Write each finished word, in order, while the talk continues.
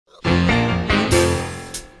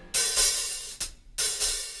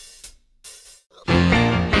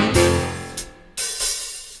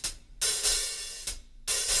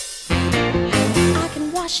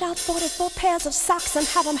cash out 44 pairs of socks and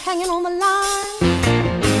have them hanging on the line.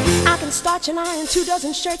 I can start you and iron 2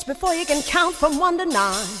 dozen shirts before you can count from 1 to 9.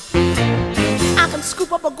 I can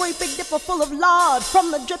scoop up a great big dipper full of lard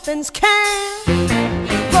from the drippings can.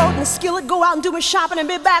 Throw it in the skillet, go out and do my shopping and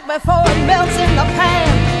be back before it melts in the pan.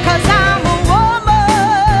 'Cause I'm a woman,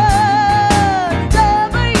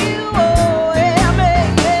 W-O-M-A-N.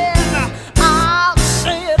 I'll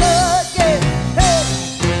say it again. Hey.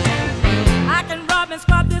 I can rub and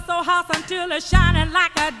scrub this old house until it's shining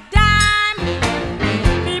like a dime.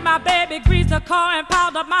 Feed my baby, grease the car and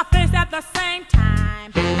powder my face at the same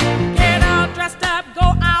time. Get all dressed up, go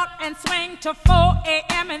out and swing till 4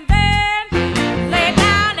 a.m. and then lay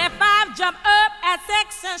down at 5, jump up at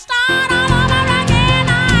 6 and start all over again.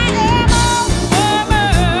 I am a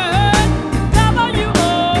woman, W-O-M-A-N.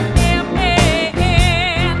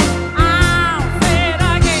 I'll say it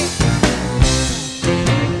again.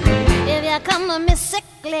 If you come to me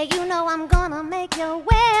sickly, you know I'm gonna make you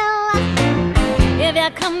well. If you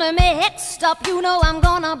come to me hexed up, you know I'm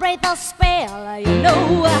gonna break the spell. You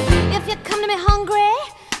know, if you come to me hungry,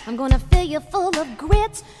 I'm gonna fill you full of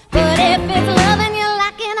grits. But if it's loving you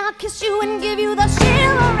lacking, I'll kiss you and give you the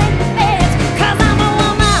shivering fits. 'Cause I'm a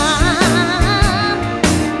woman,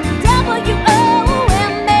 W-O-M-A-N.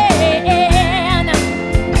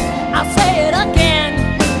 I'll say it again.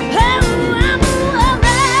 Oh, I'm a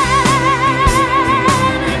woman,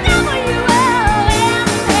 W-O-M-A-N.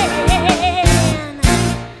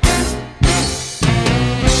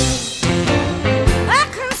 I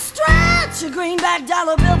can stretch a greenback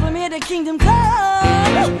dollar bill from here to Kingdom Come.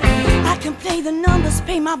 I can play the numbers,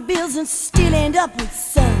 pay my bills, and still end up with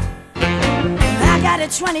some. I got a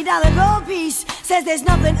 $20 gold piece, says there's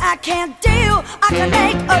nothing I can't do. I can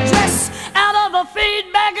make a dress out of a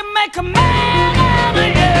feed bag and make a man out of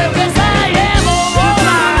you. 'Cause